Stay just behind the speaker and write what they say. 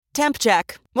Temp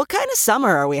check. What kind of summer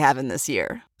are we having this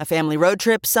year? A family road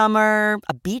trip summer?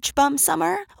 A beach bum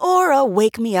summer? Or a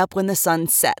wake me up when the sun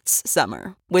sets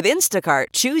summer? With Instacart,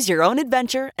 choose your own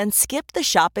adventure and skip the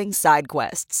shopping side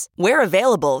quests. Where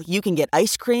available, you can get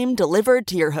ice cream delivered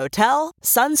to your hotel,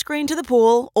 sunscreen to the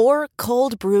pool, or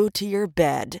cold brew to your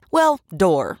bed. Well,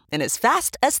 door, in as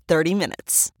fast as 30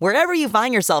 minutes. Wherever you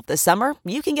find yourself this summer,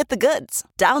 you can get the goods.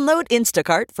 Download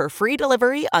Instacart for free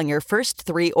delivery on your first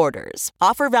 3 orders.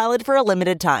 Offer valid for a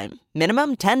limited time.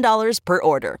 Minimum $10 per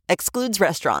order. Excludes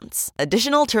restaurants.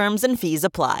 Additional terms and fees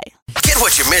apply. Get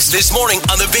what you missed this morning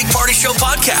on the Big Party Show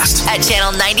podcast at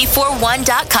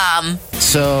channel941.com.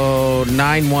 So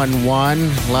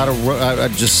 911, a lot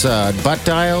of just butt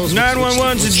dials.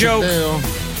 911's a joke.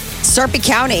 Sarpy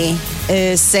County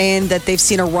is saying that they've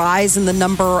seen a rise in the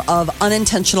number of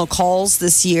unintentional calls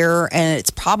this year, and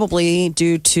it's probably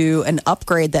due to an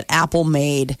upgrade that Apple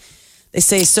made. They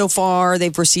say so far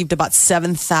they've received about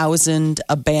 7,000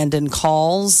 abandoned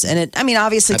calls. And it,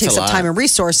 obviously takes up time and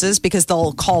resources because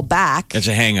they'll call back. It's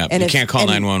a hang up. You can't call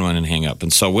 911 and hang up.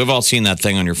 And so we've all seen that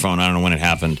thing on your phone. I don't know when it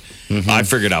happened. I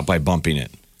figured out by bumping it.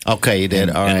 Okay, you did.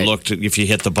 All right. And looked, if you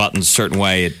hit the button a certain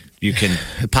way,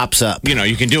 it pops up.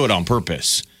 You can do it on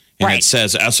purpose. And it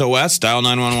says SOS, dial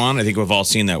 911. I think we've all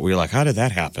seen that. We're like, how did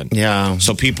that happen? Yeah.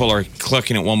 So people are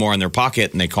clicking it one more in their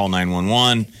pocket and they call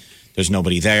 911. There's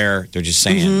nobody there. They're just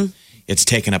saying it's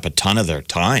taken up a ton of their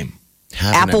time.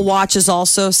 Apple Watch is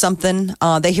also something.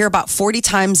 They hear about 40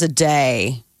 times a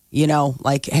day,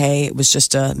 like, hey, it was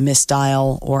just a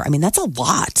misdial. Or, that's a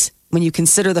lot when you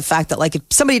consider the fact that, like, if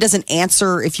somebody doesn't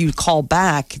answer if you call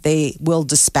back, they will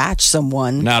dispatch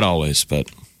someone. Not always, but...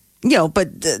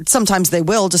 but sometimes they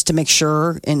will just to make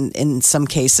sure in some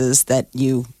cases that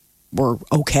you were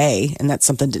okay and that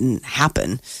something didn't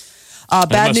happen. Bad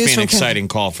must news be an from exciting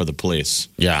call for the police.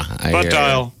 Yeah, butt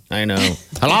dial. I know.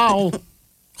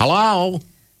 Hello.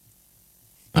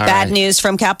 Bad news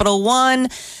from Capital One.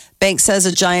 Bank says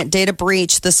a giant data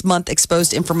breach this month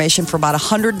exposed information for about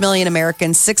 100 million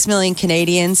Americans, 6 million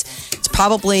Canadians. It's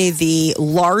probably the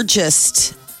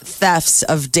largest thefts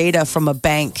of data from a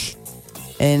bank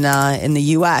in the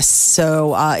U.S.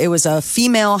 So it was a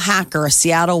female hacker, a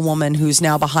Seattle woman who's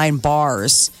now behind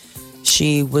bars.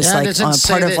 She was on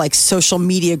part of social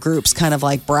media groups, kind of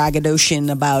like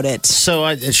braggadocian about it.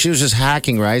 So she was just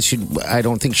hacking, right? I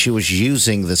don't think she was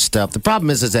using this stuff. The problem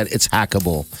is that it's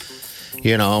hackable.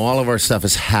 All of our stuff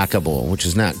is hackable, which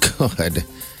is not good.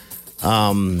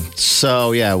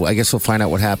 So yeah, I guess we'll find out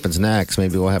what happens next.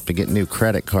 Maybe we'll have to get new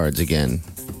credit cards again.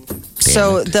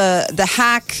 So the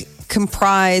hack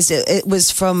comprised, it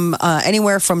was from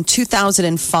anywhere from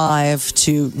 2005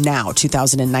 to now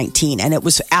 2019, and it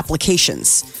was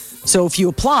applications. So if you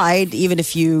applied, even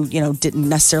if you didn't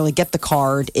necessarily get the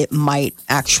card, it might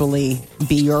actually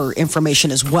be your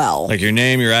information as well, like your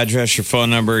name, your address, your phone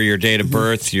number, your date of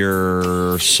birth,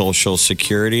 your social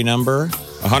security number.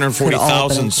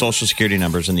 140,000 social security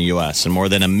numbers in the U.S. and more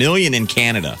than 1 million in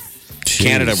Canada. Jeez.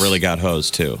 Canada really got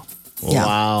hosed too. Yeah.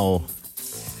 Wow.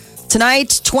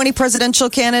 Tonight, 20 presidential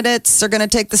candidates are going to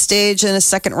take the stage in a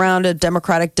second round of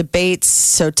Democratic debates.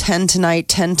 So 10 tonight,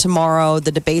 10 tomorrow.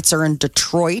 The debates are in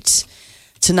Detroit.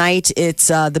 Tonight, it's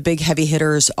the big heavy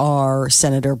hitters are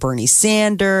Senator Bernie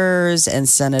Sanders and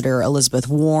Senator Elizabeth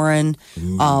Warren.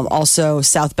 Also,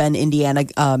 South Bend, Indiana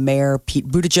Mayor Pete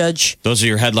Buttigieg. Those are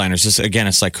your headliners. It's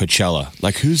like Coachella.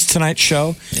 Like, who's tonight's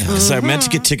show? Because I meant to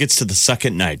get tickets to the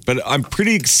second night. But I'm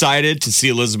pretty excited to see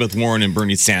Elizabeth Warren and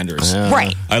Bernie Sanders.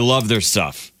 Right. I love their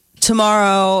stuff.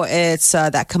 Tomorrow, it's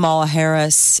that Kamala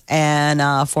Harris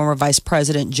and former Vice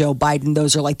President Joe Biden.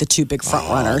 Those are like the two big front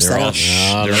runners that are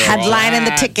headlining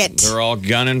the ticket. They're all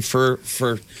gunning for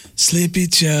Sleepy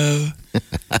Joe.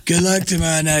 Good luck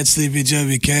tomorrow night, Sleepy Joe.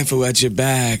 Be careful, watch your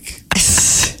back.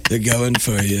 They're going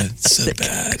for you. It's so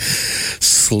bad.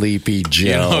 Sleepy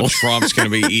Joe. Trump's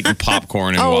going to be eating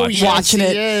popcorn and watching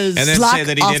it. And then Block say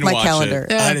that he off didn't my watch calendar.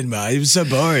 it. I didn't watch it. It was so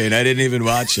boring. I didn't even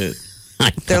watch it.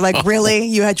 They're like, really?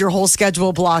 You had your whole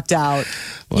schedule blocked out.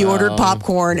 You ordered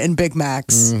popcorn and Big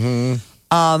Macs.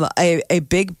 A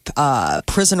big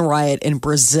prison riot in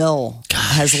Brazil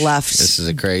has left. This is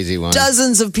a crazy one.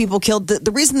 Dozens of people killed.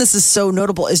 The reason this is so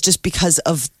notable is just because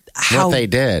of how what they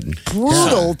did.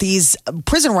 Brutal these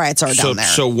prison riots are down there.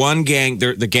 So one gang,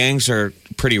 the gangs are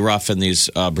pretty rough in these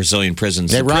Brazilian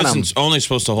prisons. They run prison's only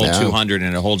supposed to hold 200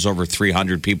 and it holds over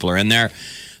 300 people are in there.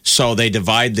 So they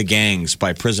divide the gangs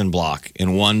by prison block.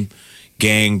 And one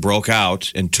gang broke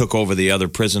out and took over the other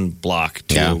prison block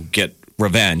to get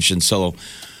revenge. And so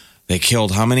They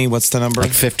killed how many? What's the number?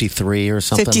 Like 53 or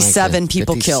something. 57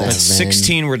 people killed.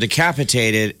 16 were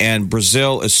decapitated, and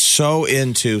Brazil is so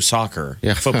into soccer,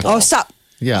 football. Oh, stop.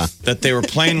 Yeah. That they were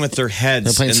playing with their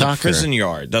heads in the prison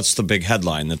yard. That's the big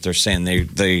headline that they're saying.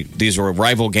 These were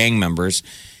rival gang members,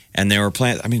 and they were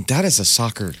playing. I mean, that is a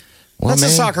soccer. That's a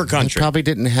soccer country. They probably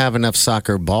didn't have enough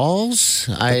soccer balls.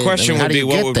 The question would be,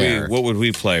 what would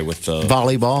we play with the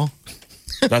volleyball?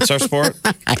 That's our sport.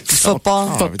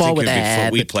 Football. Football with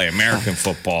head. We play American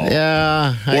football.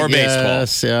 Yeah. Or baseball.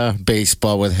 Yeah.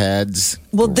 Baseball with heads.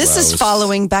 Well, this is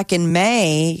following back in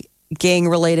May.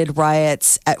 Gang-related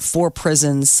riots at 4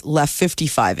 prisons left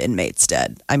 55 inmates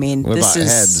dead. I mean, what this about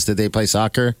is heads? Did they play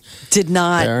soccer? Did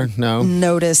not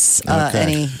notice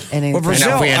any. Well,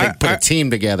 Brazil, if we had to put a team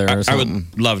together or something. I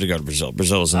would love to go to Brazil.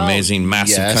 Brazil is an amazing,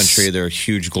 massive country. They're a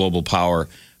huge global power,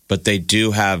 but they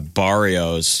do have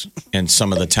barrios in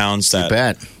some of the towns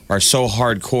that are so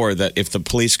hardcore that if the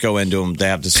police go into them, they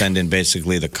have to send in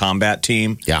basically the combat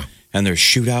team. Yeah. And there's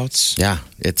shootouts. Yeah,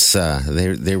 it's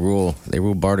they rule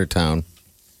Bartertown,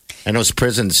 and those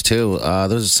prisons too.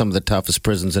 Those are some of the toughest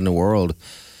prisons in the world.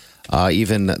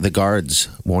 Even the guards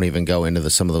won't even go into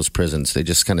some of those prisons. They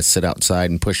just kind of sit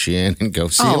outside and push you in and go,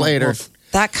 see you later. Well,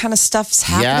 that kind of stuff's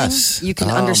happening. Yes. You can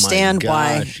understand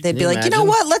why they'd be like, you know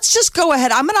what? Let's just go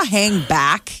ahead. I'm going to hang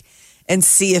back and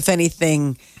see if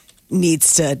anything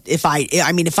needs to. If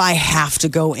I have to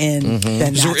go in,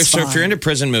 then that's so fine. if you're into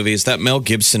prison movies, that Mel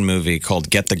Gibson movie called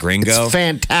Get the Gringo, it's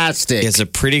fantastic. It's a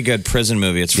pretty good prison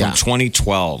movie. It's from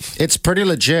 2012. It's pretty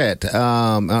legit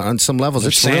on some levels.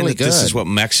 They're it's saying really that good. This is what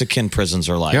Mexican prisons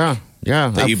are like. Yeah.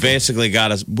 That you basically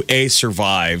got to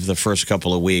survive the first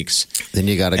couple of weeks. Then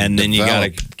you got to then you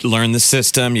got to learn the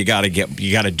system. You got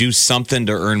to do something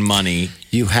to earn money.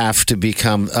 You have to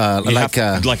become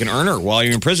like an earner while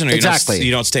you're in prison. Exactly. You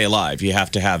don't stay alive. You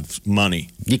have to have money.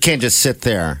 You can't just sit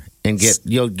there and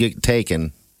you'll get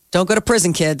taken. Don't go to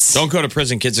prison, kids. Don't go to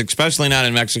prison, kids, especially not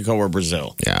in Mexico or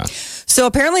Brazil. Yeah. So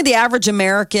apparently, the average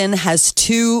American has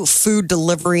 2 food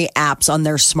delivery apps on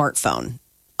their smartphone.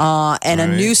 And a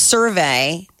new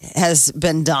survey has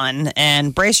been done,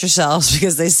 and brace yourselves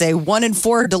because they say 1 in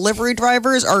 4 delivery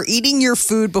drivers are eating your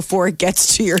food before it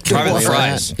gets to your door. Probably the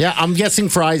fries. Yeah, I'm guessing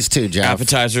fries too, Jeff.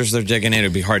 Appetizers, they're digging in.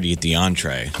 It'd be hard to eat the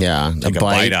entree. Yeah, take a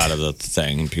bite out of the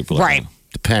thing, and people are right.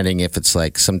 Depending if it's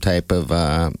like some type of,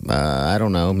 I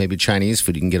don't know, maybe Chinese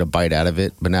food, you can get a bite out of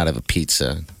it, but not of a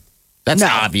pizza. That's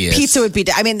obvious. Pizza would be.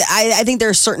 I mean, I think there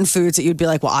are certain foods that you'd be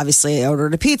like, well, obviously, I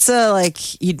ordered a pizza.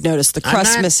 Like, you'd notice the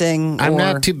crust missing. I'm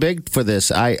not too big for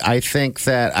this. I think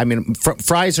that,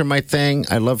 fries are my thing.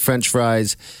 I love French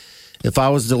fries. If I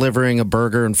was delivering a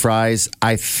burger and fries,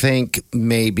 I think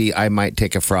maybe I might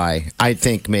take a fry. I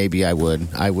think maybe I would.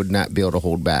 I would not be able to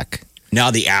hold back. Now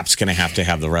the app's going to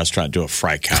have the restaurant do a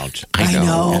fry count. I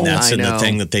know. And that's the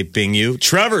thing that they ping you.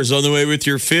 Trevor's on the way with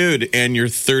your food and your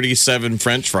 37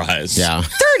 French fries. Yeah.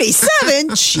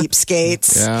 37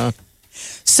 cheapskates. Yeah.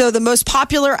 So the most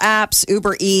popular apps,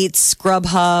 Uber Eats,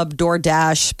 Grubhub,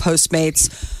 DoorDash,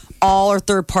 Postmates, all are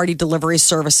third-party delivery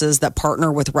services that partner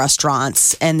with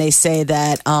restaurants. And they say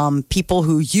that people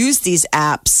who use these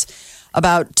apps,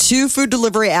 about 2 food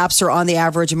delivery apps are on the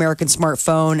average American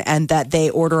smartphone, and that they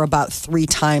order about 3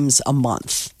 times a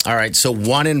month. All right, so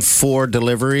 1 in 4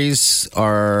 deliveries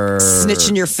are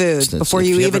snitching your food before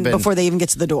they even get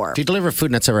to the door. If you deliver food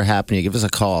and that's ever happened, you give us a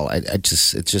call. It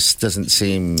just doesn't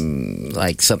seem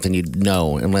like something you'd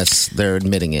know unless they're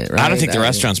admitting it. Right? I don't think the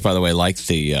restaurants, by the way, like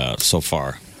the so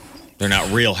far. They're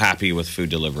not real happy with food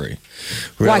delivery.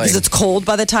 Really? Why? Because it's cold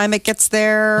by the time it gets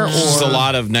there? There's a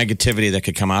lot of negativity that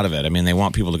could come out of it. I mean, they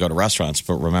want people to go to restaurants,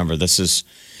 but remember, this is,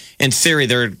 in theory,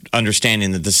 they're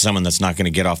understanding that this is someone that's not going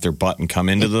to get off their butt and come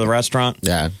into the restaurant.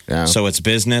 Yeah. So it's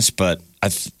business, but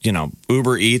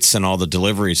Uber Eats and all the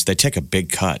deliveries, they take a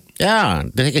big cut. Yeah,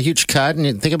 they take a huge cut, and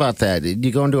you think about that.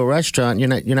 You go into a restaurant, you're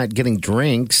not getting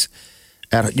drinks.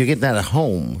 You're getting that at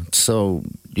home, so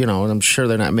I'm sure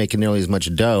they're not making nearly as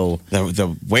much dough.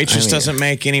 The waitress doesn't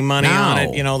make any money on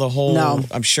it. The whole. No.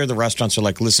 I'm sure the restaurants are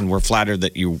like, listen, we're flattered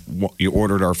that you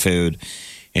ordered our food,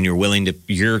 and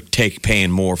you're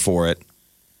paying more for it,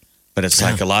 but it's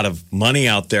like a lot of money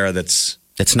out there that's.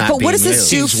 It's not. But being what does this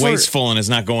do It's for? wasteful, and it's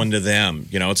not going to them.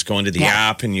 It's going to the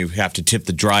app, and you have to tip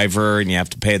the driver, and you have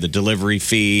to pay the delivery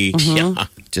fee. Yeah,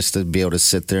 just to be able to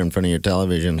sit there in front of your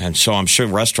television. And so I'm sure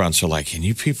restaurants are like, and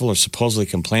you people are supposedly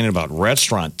complaining about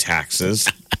restaurant taxes.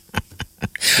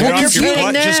 Get Well, off your you're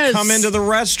butt. paying Just this. come into the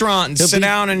restaurant and sit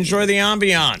down and enjoy the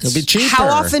ambiance. It'll be cheaper. How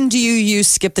often do you use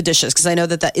Skip the Dishes? Because I know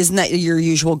that isn't that your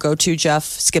usual go-to, Jeff?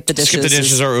 Skip the Dishes. Skip the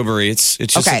Dishes or Uber Eats. It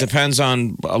just Okay. it depends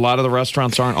on a lot of the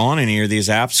restaurants aren't on any of these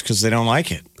apps because they don't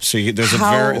like it. So you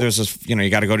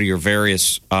got to go to your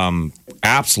various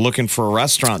apps looking for a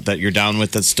restaurant that you're down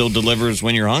with that still delivers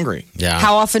when you're hungry. Yeah.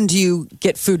 How often do you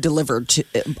get food delivered to,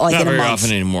 like Not in a very month?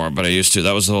 often anymore, but I used to.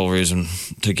 That was the whole reason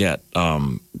to get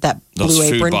That those Blue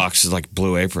food Apron. boxes like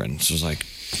Blue Apron. So it was like,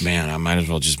 man, I might as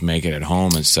well just make it at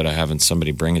home instead of having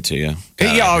somebody bring it to you.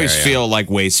 You always feel like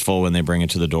wasteful when they bring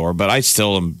it to the door, but I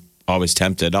still am always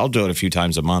tempted. I'll do it a few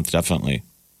times a month, definitely.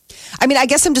 I mean, I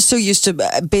guess I'm just so used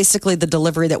to basically the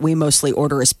delivery that we mostly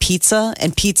order is pizza,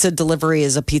 and pizza delivery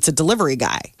is a pizza delivery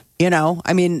guy. You know,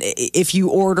 I mean, if you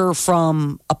order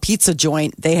from a pizza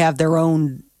joint, they have their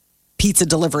own pizza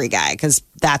delivery guy because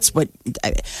that's what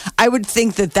I would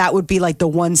think that would be like the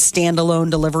one standalone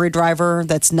delivery driver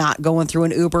that's not going through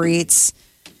an Uber Eats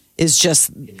is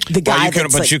just the guy.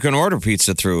 You can order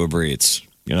pizza through Uber Eats.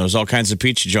 You know, there's all kinds of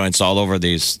pizza joints all over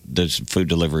this food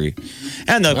delivery.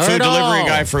 And the food delivery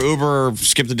guy for Uber or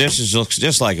Skip the Dishes looks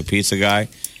just like a pizza guy.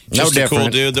 Just a cool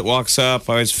dude that walks up.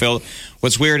 I always feel.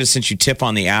 What's weird is since you tip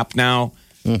on the app now,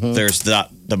 there's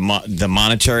the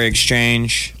monetary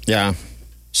exchange. Yeah.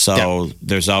 So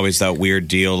there's always that weird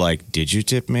deal like, did you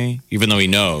tip me? Even though he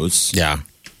knows. Yeah.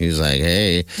 He's like,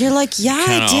 hey. You're like, yeah, I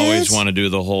Kind of did. always want to do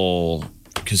the whole...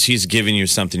 Because he's giving you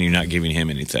something, you're not giving him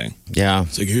anything. Yeah.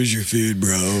 It's like, here's your food,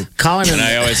 bro. Colin And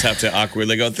I always have to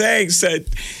awkwardly go, thanks, I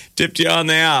tipped you on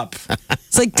the app.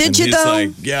 It's like, did And you he's though? like,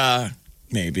 yeah,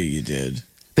 maybe you did.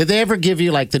 Did they ever give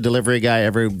you, like, the delivery guy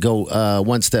ever go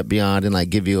one step beyond and, like,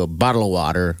 give you a bottle of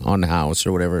water on the house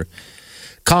or whatever?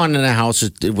 Colin in the house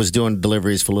was doing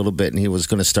deliveries for a little bit, and he was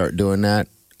going to start doing that.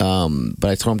 But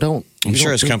I told him, I'm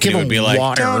sure his company would be like,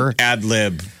 don't ad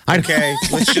lib. Okay,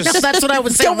 let's just... That's what I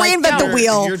was saying. Don't reinvent the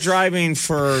wheel. You're driving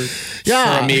for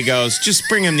Amigos. Just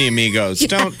bring him the Amigos.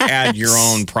 Don't add your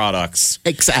own products.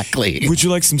 Exactly. Would you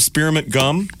like some spearmint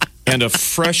gum and a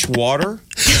fresh water?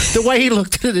 The way he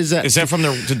looked at it is that... Is that from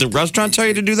did the restaurant tell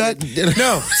you to do that?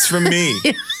 No, it's from me.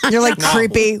 You're like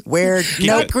creepy, weird.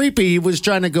 Not creepy. He was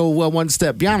trying to go one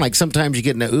step beyond. Like sometimes you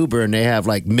get in an Uber and they have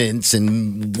like mints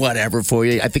and whatever for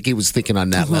you. I think he was thinking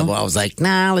on that level. I was like,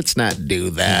 nah, let's not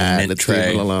do that. Let's leave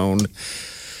it alone.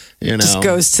 You know, Just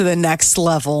goes to the next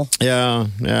level. Yeah.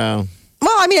 Well,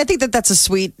 I mean, I think that's a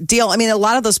sweet deal. I mean, a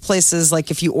lot of those places, like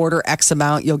if you order X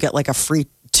amount, you'll get like a free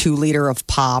 2 liter of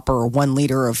pop or 1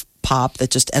 liter of pop that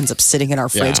just ends up sitting in our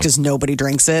fridge because nobody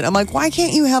drinks it. I'm like, why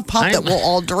can't you have pop that we'll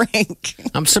all drink?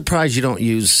 I'm surprised you don't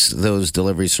use those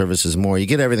delivery services more. You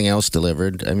get everything else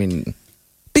delivered. I mean,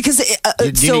 because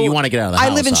you want to get out of the house.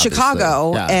 I live in obviously.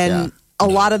 Chicago, and a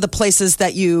lot of the places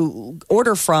that you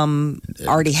order from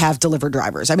already have delivery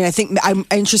drivers. I mean, I think I'm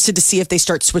interested to see if they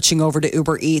start switching over to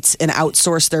Uber Eats and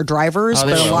outsource their drivers. Oh,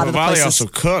 but a lot of the Valley places also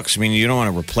cooks. I mean, you don't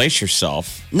want to replace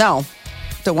yourself. no.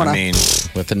 Don't want to. I mean,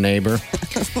 with the neighbor.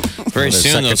 Very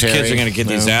soon, those secretary. kids are going to get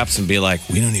these apps and be like,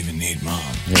 we don't even need mom.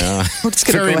 Yeah. We're just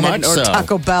going to go ahead and order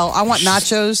Taco Bell. I want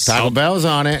nachos. Taco Bell's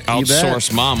on it. You bet.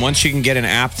 Outsource mom. Once you can get an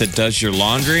app that does your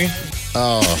laundry,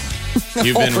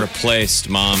 you've been replaced,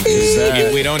 mom.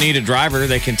 We don't need a driver.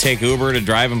 They can take Uber to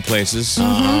drive them places.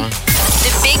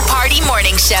 The Big Party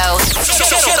Morning Show.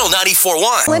 Channel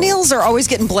 94.1. Millennials are always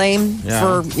getting blamed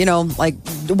for, like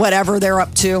whatever they're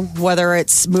up to, whether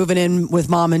it's moving in with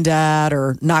mom and dad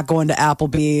or not going to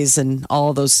Applebee's and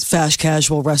all those fast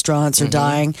casual restaurants are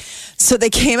dying. So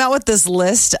they came out with this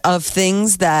list of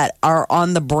things that are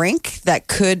on the brink that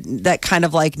kind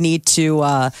of like need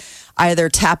to either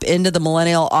tap into the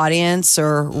millennial audience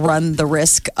or run the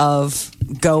risk of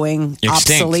going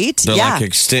obsolete. They're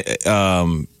like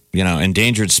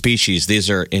endangered species. These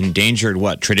are endangered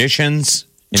traditions?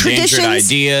 Endangered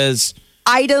ideas.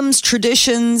 Items,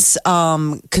 traditions,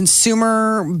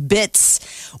 consumer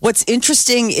bits. What's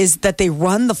interesting is that they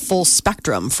run the full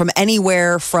spectrum from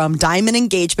anywhere from diamond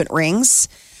engagement rings.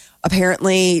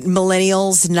 Apparently,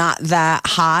 millennials not that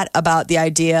hot about the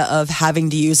idea of having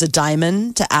to use a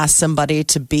diamond to ask somebody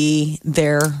to be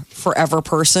their forever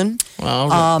person.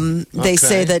 Well, They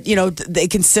say that, they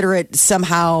consider it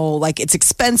somehow like it's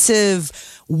expensive,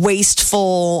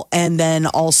 wasteful, and then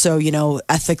also,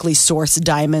 ethically sourced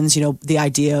diamonds, the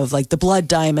idea of like the blood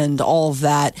diamond, all of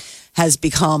that has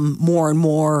become more and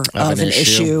more of an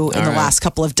issue in the last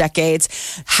couple of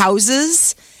decades.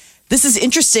 Houses. This is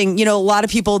interesting. A lot of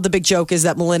people, the big joke is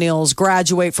that millennials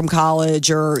graduate from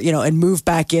college or, and move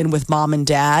back in with mom and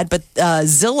dad. But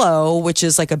Zillow, which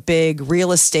is like a big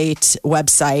real estate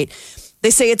website, They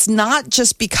say it's not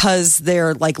just because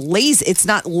they're like lazy. It's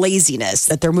not laziness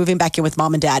that they're moving back in with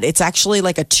mom and dad. It's actually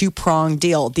like a two-pronged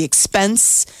deal. The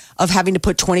expense of having to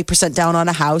put 20% down on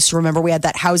a house. Remember, we had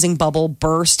that housing bubble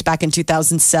burst back in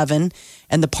 2007,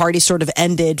 and the party sort of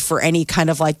ended for any kind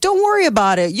of like, don't worry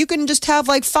about it. You can just have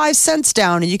like 5 cents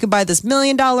down and you can buy this $1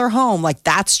 million home. Like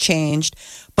that's changed.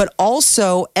 But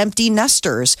also empty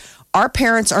nesters. Our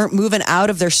parents aren't moving out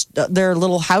of their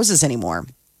little houses anymore.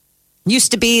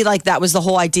 Used to be like that was the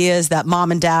whole idea is that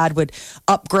mom and dad would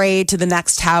upgrade to the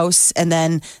next house and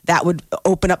then that would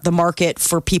open up the market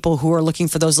for people who are looking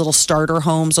for those little starter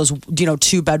homes, those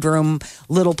 2-bedroom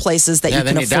little places that you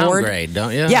can afford. Downgrade,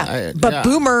 don't you? Yeah. But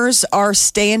boomers are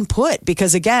staying put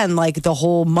because again, like the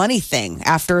whole money thing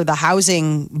after the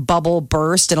housing bubble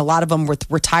burst and a lot of them with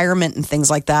retirement and things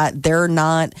like that, they're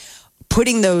not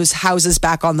putting those houses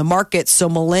back on the market. So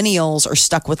millennials are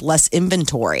stuck with less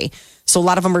inventory. So a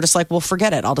lot of them are just like, well,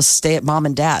 forget it. I'll just stay at mom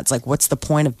and dad's. Like, what's the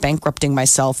point of bankrupting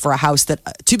myself for a house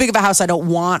that too big of a house I don't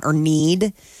want or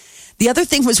need? The other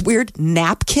thing was weird,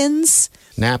 napkins.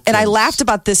 And I laughed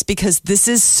about this because this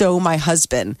is so my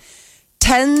husband.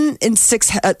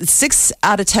 6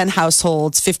 out of 10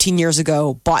 households 15 years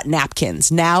ago bought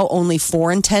napkins. Now only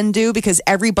 4 in 10 do because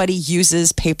everybody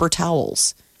uses paper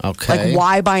towels. Okay. Like,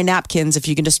 why buy napkins if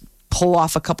you can just pull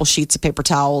off a couple sheets of paper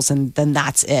towels and then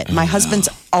that's it. My husband's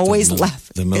always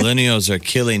left. The millennials are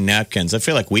killing napkins. I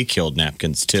feel like we killed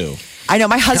napkins too. I know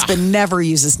my husband never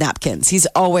uses napkins. He's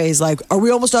always like, are we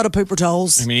almost out of paper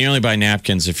towels? I mean, you only buy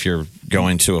napkins if you're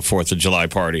going to a 4th of July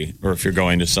party or if you're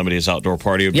going to somebody's outdoor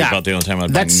party. It would be about the only time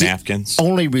I'd buy napkins. The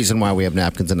only reason why we have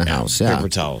napkins in the house. Yeah. Paper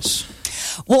towels.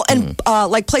 Well, and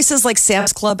like places like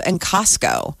Sam's Club and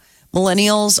Costco.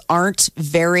 Millennials aren't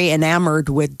very enamored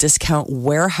with discount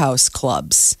warehouse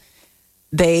clubs.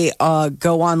 They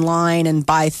go online and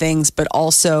buy things, but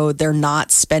also they're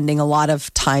not spending a lot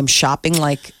of time shopping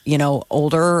like,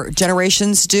 older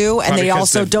generations do. And Probably they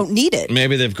also don't need it.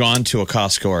 Maybe they've gone to a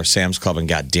Costco or a Sam's Club and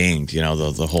got dinged,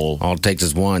 the whole... All it takes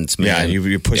is once, man. Yeah,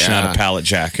 you're pushing out a pallet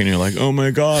jack and you're like, oh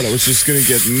my God, I was just going to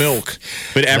get milk.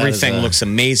 But everything looks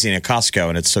amazing at Costco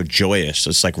and it's so joyous.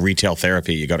 It's like retail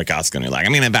therapy. You go to Costco and you're like,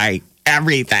 I'm going to buy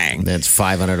everything. That's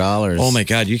 $500. Oh my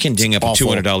God, you can ding up a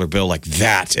 $200 bill like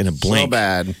that in a blink. So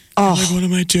bad. Oh. Like, what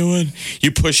am I doing?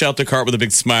 You push out the cart with a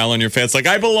big smile on your face, like,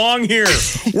 I belong here.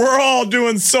 We're all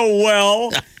doing so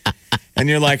well. And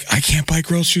you're like, I can't buy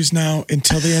groceries now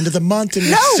until the end of the month and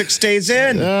it's 6 days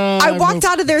in. I walked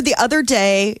out of there the other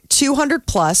day, 200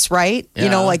 plus, right?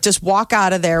 Yeah. Like just walk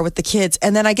out of there with the kids.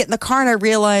 And then I get in the car and I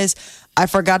realize I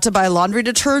forgot to buy laundry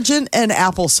detergent and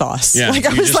applesauce. Yeah, like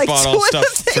I you was just like, bought all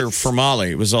stuff for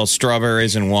Molly. It was all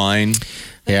strawberries and wine.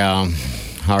 Yeah,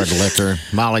 hard liquor.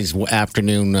 Molly's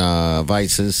afternoon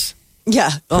vices. Yeah.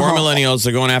 Poor millennials,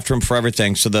 they're going after them for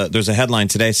everything. So there's a headline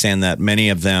today saying that many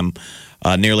of them,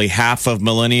 nearly half of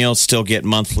millennials still get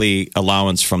monthly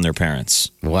allowance from their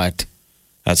parents. What?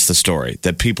 That's the story.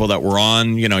 That people that were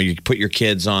on, you put your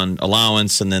kids on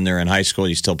allowance and then they're in high school,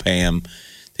 you still pay them.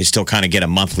 They still kind of get a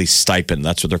monthly stipend.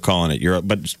 That's what they're calling it.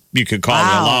 But you could call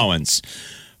it allowance.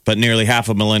 But nearly half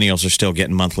of millennials are still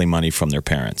getting monthly money from their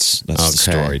parents. That's the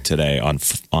story today on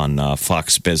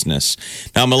Fox Business.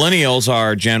 Now, millennials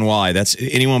are Gen Y. That's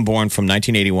anyone born from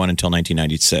 1981 until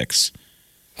 1996.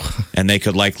 And they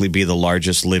could likely be the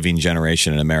largest living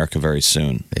generation in America very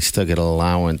soon. They still get an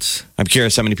allowance. I'm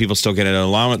curious how many people still get an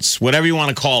allowance. Whatever you want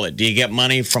to call it. Do you get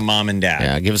money from mom and dad?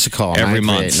 Yeah, give us a call. Every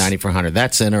month. 9400.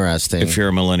 That's interesting. If you're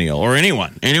a millennial. Or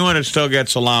anyone that still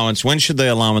gets allowance. When should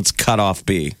the allowance cutoff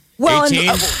be? Well,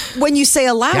 and, when you say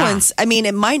allowance, I mean,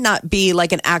 it might not be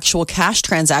like an actual cash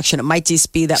transaction. It might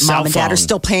just be that mom and dad are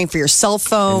still paying for your cell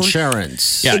phone.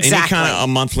 Insurance. Yeah, exactly. Any kind of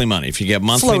monthly money. If you get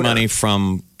monthly money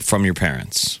from your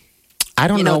parents. I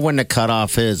don't know when the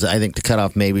cutoff is. I think the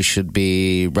cutoff maybe should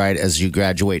be right as you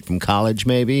graduate from college,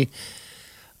 maybe.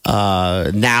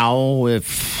 Now,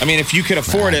 if you could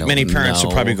afford it, many parents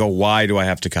would probably go, why do I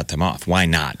have to cut them off? Why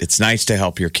not? It's nice to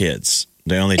help your kids.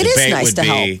 The only debate would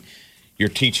be you're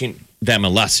teaching them a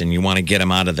lesson. You want to get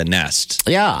them out of the nest.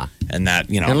 Yeah. And that,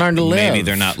 and learn to live. Maybe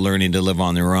they're not learning to live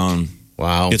on their own.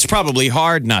 Wow. It's probably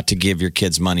hard not to give your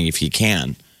kids money if you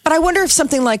can. But I wonder if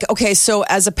something like, okay, so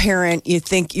as a parent, you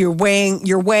think you're weighing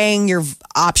your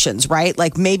options, right?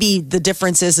 Like maybe the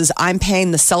difference is I'm paying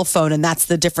the cell phone and that's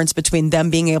the difference between them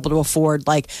being able to afford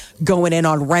like going in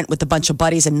on rent with a bunch of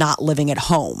buddies and not living at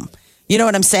home. You know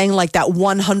what I'm saying? Like that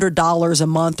 $100 a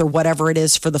month or whatever it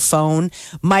is for the phone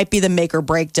might be the make or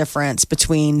break difference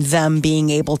between them being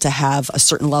able to have a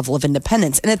certain level of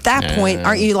independence. And at that point,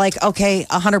 aren't you like, okay,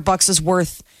 $100 is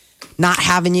worth not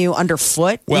having you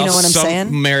underfoot. Well, you know what I'm some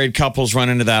saying? married couples run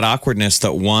into that awkwardness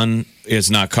that one is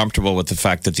not comfortable with the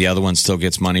fact that the other one still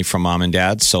gets money from mom and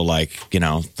dad. So, like,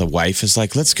 the wife is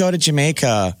like, let's go to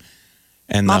Jamaica.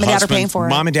 And mom the and husband, dad are paying for it.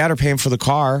 Mom and dad are paying for the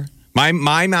car. My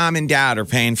mom and dad are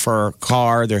paying for a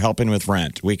car. They're helping with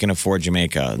rent. We can afford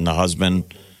Jamaica. And the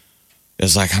husband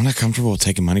is like, I'm not comfortable with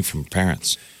taking money from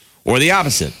parents. Or the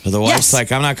opposite. The wife's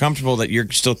like, I'm not comfortable that you're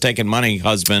still taking money,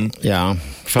 husband. Yeah.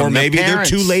 Or maybe they're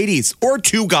two ladies or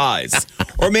two guys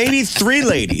or maybe three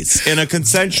ladies in a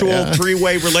consensual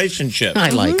three-way relationship. I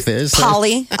like this.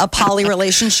 A poly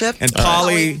relationship. And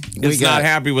Polly is not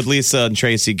happy with Lisa and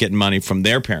Tracy getting money from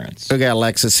their parents. We got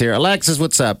Alexis here. Alexis,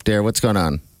 what's up, dear? What's going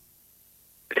on?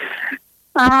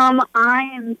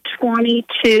 I am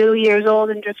 22 years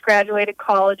old and just graduated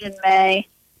college in May,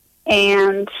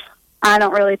 and I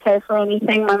don't really pay for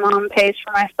anything. My mom pays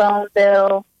for my phone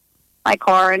bill, my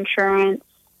car insurance.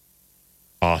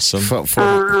 Awesome. Is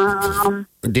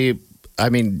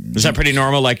that pretty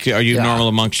normal? Like, are you normal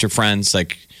amongst your friends?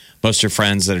 Like, most of your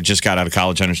friends that have just got out of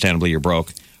college, understandably, you're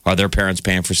broke. Are their parents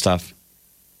paying for stuff?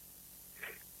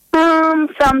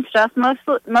 Some stuff. Most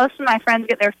of my friends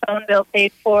get their phone bill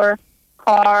paid for.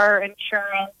 Car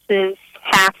insurance is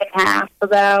half and half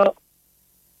about.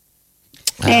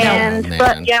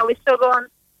 But yeah, we still go on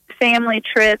family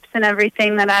trips and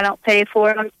everything that I don't pay for.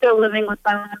 And I'm still living with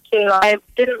my mom too. I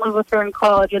didn't live with her in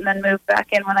college and then moved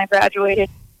back in when I graduated.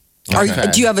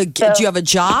 Do you have a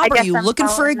job? Are you looking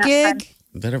for a gig?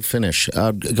 Better finish. I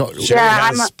have a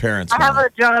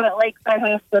job at Lakeside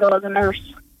Hospital as a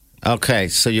nurse. Okay,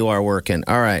 so you are working.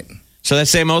 All right. So they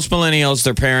say most millennials,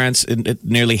 their parents,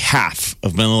 nearly half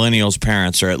of millennials'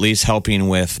 parents are at least helping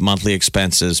with monthly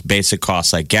expenses, basic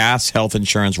costs like gas, health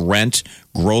insurance, rent,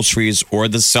 groceries, or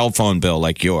the cell phone bill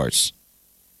like yours.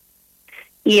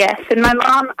 Yes, and my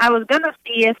mom, I was going to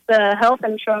see if the health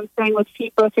insurance thing was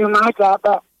cheaper through my job,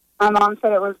 but my mom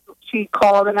said she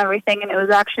called and everything, and it was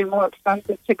actually more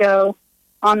expensive to go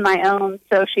on my own,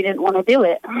 so she didn't want to do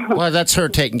it. Well, that's her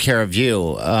taking care of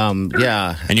you.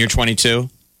 Yeah. And you're 22?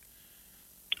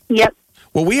 Yep.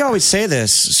 Well, we always say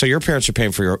this. So your parents are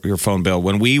paying for your phone bill.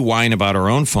 When we whine about our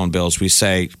own phone bills, we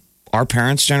say our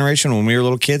parents' generation, when we were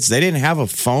little kids, they didn't have a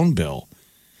phone bill.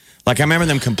 Like, I remember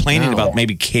them complaining about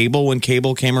maybe cable when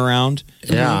cable came around.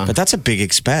 Yeah. But that's a big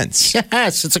expense.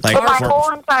 Yes, it's a But my whole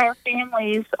entire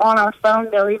family's on our phone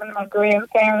bill, even my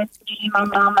grandparents, me, my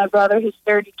mom, my brother, who's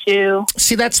 32.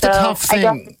 See, that's the tough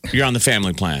thing. You're on the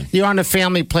family plan. You're on the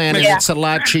family plan, and it's a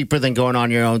lot cheaper than going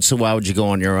on your own, so why would you go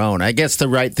on your own? I guess the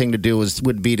right thing to do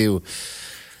would be to...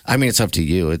 I mean, it's up to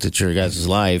you. It's your guys'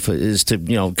 life. Is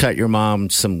to, cut your mom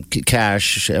some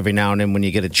cash every now and then when you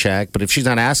get a check. But if she's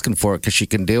not asking for it because she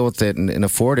can deal with it and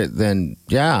afford it, then,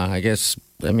 yeah, I guess,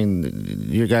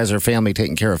 you guys are family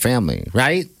taking care of family,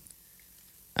 right?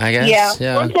 I guess.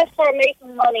 Yeah. Once I start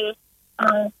making money,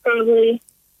 I'll probably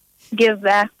give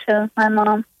back to my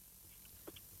mom.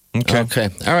 Okay.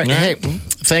 All right. Hey,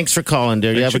 thanks for calling,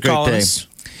 dear. You have a great day.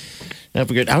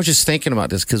 I was just thinking about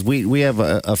this because we have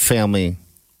a family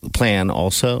plan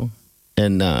also,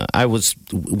 and I was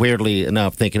weirdly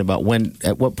enough thinking about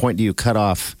at what point do you cut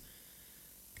off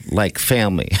like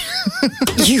family?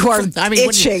 You are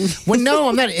itching. No,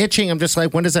 I'm not itching. I'm just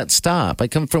like, when does that stop? I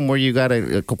come from where you got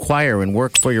to acquire and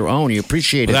work for your own. You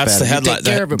appreciate it. That's better. the headline. You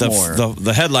take care of it more.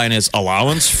 The headline is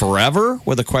allowance forever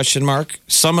with a question mark.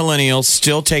 Some millennials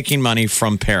still taking money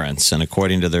from parents, and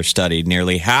according to their study,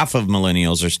 nearly half of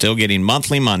millennials are still getting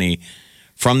monthly money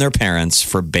from their parents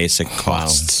for basic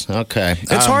costs. Wow. Okay.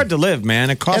 It's hard to live,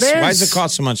 man. It costs. It is. Why does it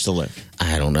cost so much to live?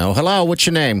 I don't know. Hello, what's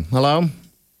your name? Hello?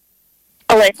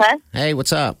 Alyssa. Hey,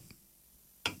 what's up?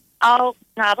 Oh,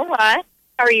 not a lot.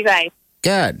 How are you guys?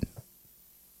 Good.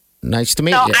 Nice to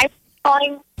meet you. I'm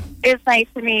calling. It's nice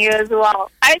to meet you as well.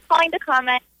 I was calling to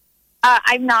comment.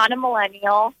 I'm not a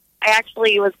millennial. I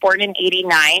actually was born in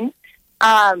 '89.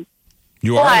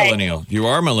 You are a millennial. You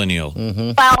are a millennial.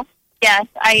 Mm-hmm. Well, yes,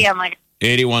 I am.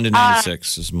 81 to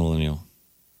 96 is millennial.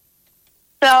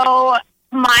 So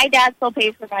my dad still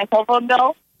pays for my cell phone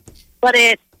bill, but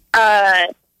it's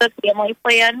the family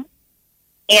plan,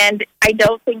 and I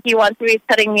don't think he wants to be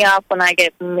cutting me off when I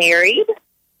get married,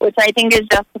 which I think is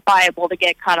justifiable to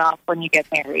get cut off when you get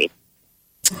married.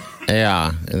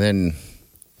 Yeah, and then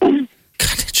God,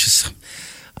 it's just.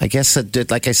 I guess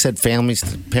like I said,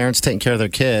 parents taking care of their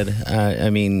kid.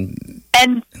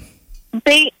 And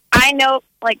I know,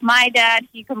 like my dad,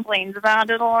 he complains about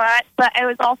it a lot, but I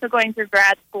was also going through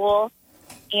grad school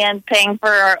and paying for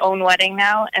our own wedding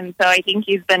now, and so I think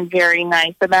he's been very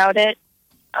nice about it.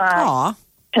 Aw.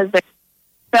 Because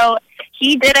So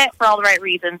he did it for all the right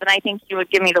reasons, and I think he would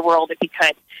give me the world if he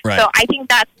could. Right. So I think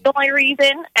that's the only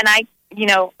reason, and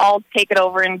I'll take it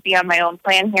over and be on my own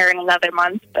plan here in another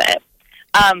month. But,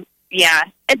 yeah,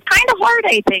 it's kind of hard,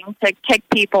 I think, to kick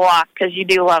people off because you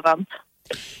do love them.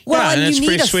 Well, Yeah, and and it's you need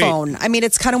pretty a sweet. phone. I mean,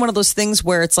 it's kind of one of those things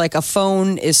where it's like a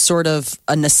phone is sort of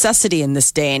a necessity in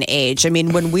this day and age. I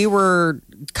mean, when we were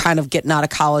kind of getting out of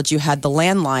college, you had the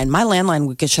landline. My landline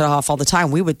would get shut off all the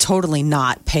time. We would totally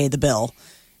not pay the bill.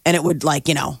 And it would like,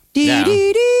 dee, dee,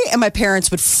 dee. And my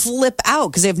parents would flip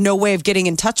out because they have no way of getting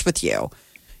in touch with you.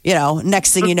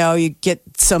 Next thing you know, you get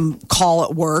some call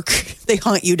at work. They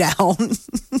hunt you down.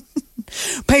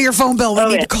 Pay your phone bill. We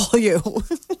need to call you.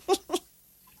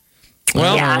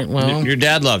 Well, Yeah. your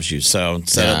dad loves you, so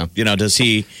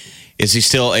is he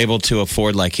still able to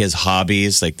afford like his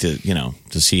hobbies? Like,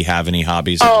 does he have any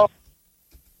hobbies? Oh,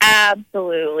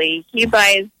 absolutely. He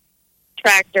buys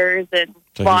tractors and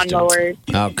So he's doing- lawnmowers.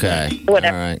 Okay.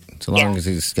 Whatever. All right. So long as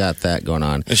he's got that going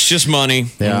on. It's just money.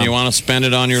 Yeah. When you want to spend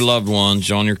it on your loved ones,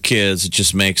 on your kids, it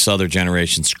just makes other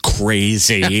generations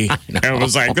crazy. It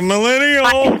was like the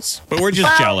millennials. But we're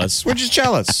just jealous. We're just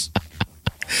jealous.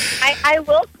 I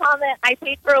will comment, I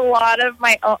paid for a lot of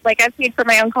my own, like I paid for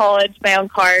my own college, my own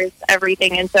cars,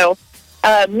 everything. And so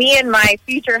me and my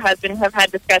future husband have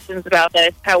had discussions about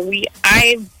this,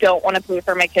 I don't want to pay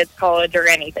for my kids' college or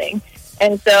anything.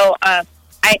 And so I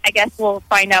guess we'll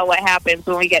find out what happens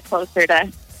when we get closer to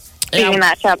being in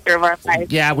that chapter of our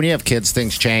life. Yeah, when you have kids,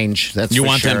 things change. That's You for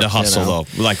want them sure, to hustle, though.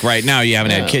 Like right now, you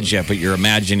haven't had Yeah. kids yet, but you're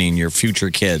imagining your future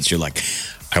kids. You're like,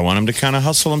 I want them to kind of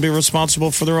hustle and be responsible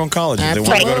for their own college. If they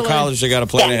want to go to Absolutely. college, they got to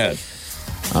plan ahead.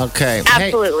 Okay.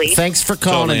 Absolutely. Hey, thanks for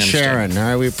calling Totally and sharing. All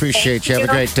right, we appreciate you. Have a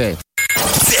great day.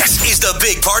 This is the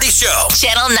Big Party Show.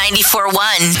 Channel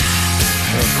 94.1.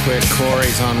 Real quick,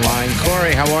 Corey's online.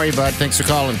 Corey, how are you, bud? Thanks for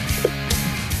calling.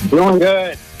 Doing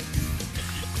good.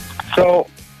 So,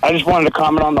 I just wanted to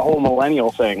comment on the whole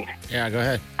millennial thing. Yeah, go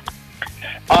ahead.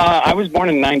 I was born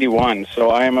in 91, so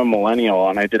I am a millennial,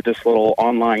 and I did this little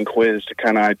online quiz to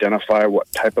kind of identify what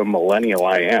type of millennial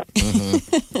I am.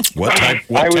 What type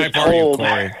I was are you, told-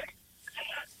 Corey?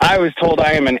 I was told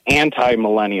I am an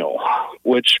anti-millennial,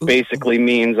 which basically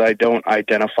means I don't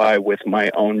identify with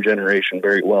my own generation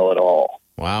very well at all.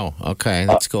 Wow. Okay,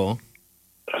 that's cool.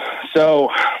 So,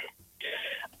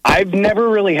 I've never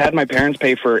really had my parents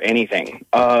pay for anything.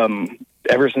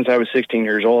 Ever since I was 16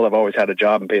 years old, I've always had a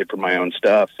job and paid for my own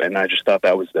stuff, and I just thought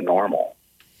that was the normal.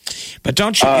 But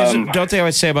don't they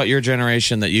always say about your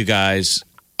generation that you guys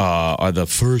are the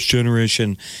first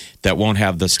generation that won't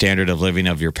have the standard of living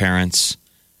of your parents?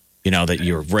 That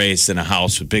you were raised in a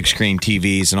house with big screen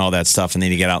TVs and all that stuff, and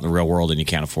then you get out in the real world and you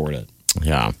can't afford it.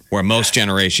 Yeah. Where most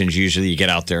generations, usually you get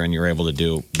out there and you're able to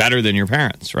do better than your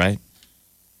parents, right?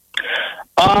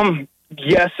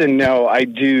 Yes and no. I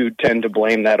do tend to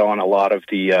blame that on a lot of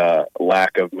the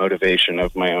lack of motivation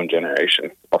of my own generation.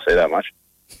 I'll say that much.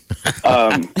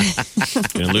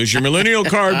 You're gonna lose your millennial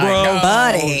card, bro.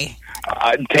 Buddy.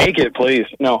 Take it, please.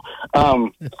 No.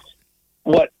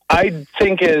 What I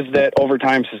think is that over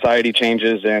time society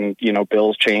changes and,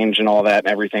 bills change and all that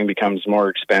and everything becomes more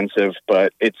expensive.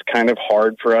 But it's kind of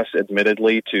hard for us,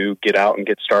 admittedly, to get out and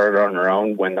get started on our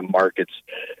own when the market's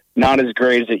not as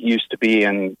great as it used to be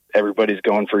and everybody's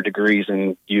going for degrees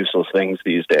and useless things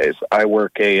these days. I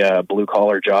work a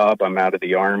blue-collar job. I'm out of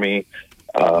the Army.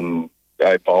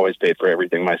 I've always paid for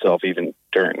everything myself, even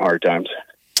during hard times.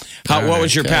 What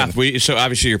was your good. path? So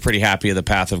obviously you're pretty happy with the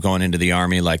path of going into the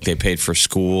Army, like they paid for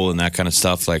school and that kind of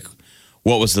stuff. Like,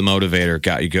 what was the motivator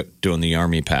got you doing the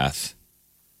Army path?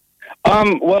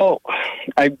 Well,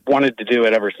 I wanted to do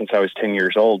it ever since I was 10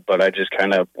 years old, but I just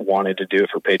kind of wanted to do it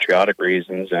for patriotic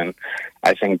reasons. And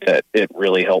I think that it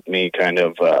really helped me kind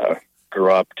of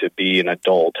grow up to be an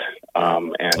adult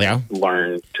and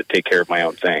learn to take care of my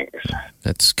own things.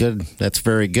 That's good. That's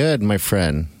very good, my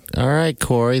friend. All right,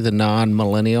 Corey, the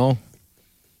non-millennial.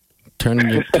 Turn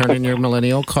in your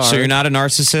millennial card. So you're not a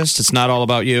narcissist? It's not all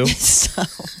about you?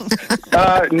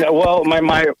 No, well,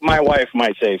 my wife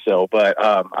might say so, but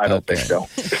I don't think so.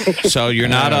 So you're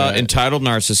not an entitled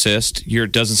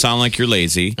narcissist. Doesn't sound like you're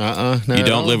lazy. No, you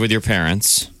don't live with your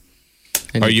parents.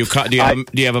 And Are you? Do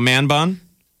you have a man bun?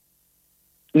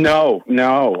 No.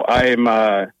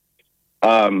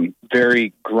 I'm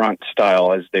very grunt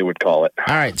style, as they would call it.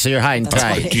 All right, so you're high and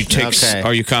tight. Do you take? Okay.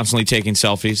 Are you constantly taking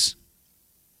selfies?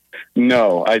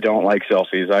 No, I don't like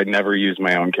selfies. I never use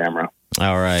my own camera.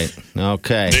 All right.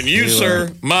 Okay. Then you,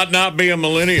 sir, might not be a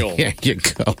millennial. Here you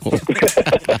go.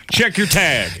 Check your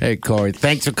tag. Hey, Corey,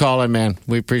 thanks for calling, man.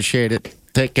 We appreciate it.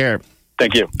 Take care.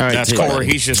 Thank you. All right, That's Corey.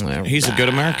 He's a good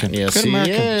American. Yes, good he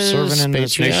American. is. Serving in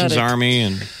this nation's army.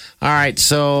 And all right,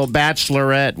 so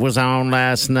Bachelorette was on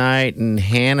last night, and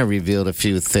Hannah revealed a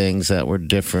few things that were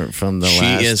different from the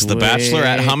last she is the week.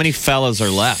 Bachelorette. How many fellas are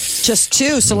left? Just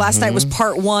 2. So last night was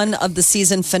part 1 of the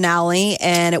season finale,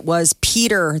 and it was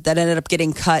Peter that ended up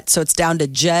getting cut. So it's down to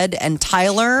Jed and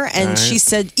Tyler. And she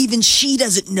said even she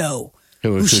doesn't know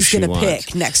who she's going to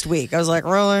pick next week. I was like,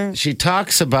 really? She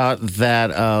talks about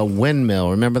that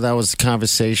windmill. Remember that was the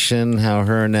conversation, how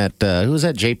her and that, who was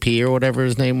that, JP or whatever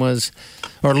his name was?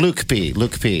 Or Luke P.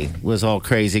 Luke P. was all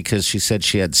crazy because she said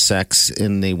she had sex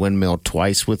in the windmill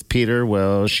twice with Peter.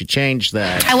 Well, she changed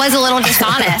that. I was a little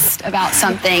dishonest about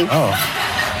something. Oh.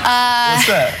 What's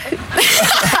that?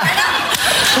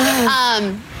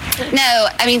 No,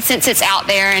 I mean, since it's out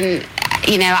there and,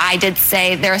 I did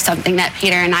say there was something that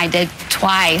Peter and I did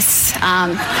twice.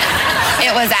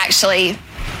 It was actually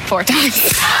 4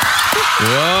 times.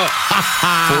 Whoa.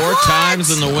 4 times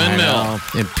in the windmill.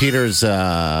 And Peter's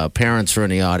parents were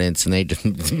in the audience, and they just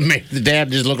make the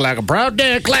dad just look like a proud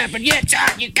dad clapping. Yeah,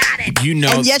 John, you got it.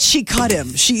 And yet she cut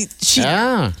him. She 4 times.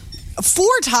 Yeah,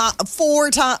 4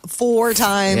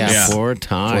 times. 4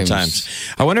 times.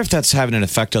 I wonder if that's having an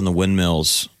effect on the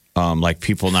windmills. Like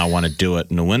people now want to do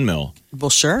it in a windmill. Well,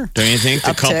 sure. Don't you think?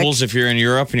 The couples, if you're in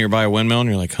Europe and you're by a windmill and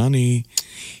you're like, honey,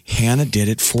 Hannah did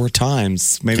it 4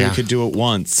 times. Maybe we could do it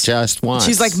once. Just once.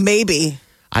 She's like, maybe.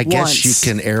 I guess you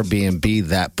can Airbnb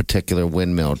that particular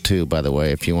windmill too, by the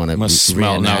way, if you want to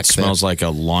smell. Now it smells like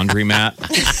a laundromat.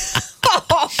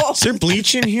 Is there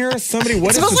bleach in here? Somebody,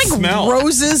 what it is the smells like smell?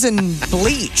 Roses and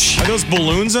bleach. Are those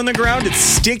balloons on the ground? It's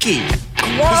sticky.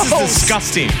 Gross. This is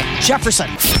disgusting. Jefferson.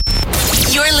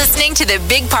 You're listening to the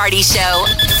Big Party Show.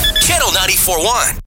 Channel 94.1.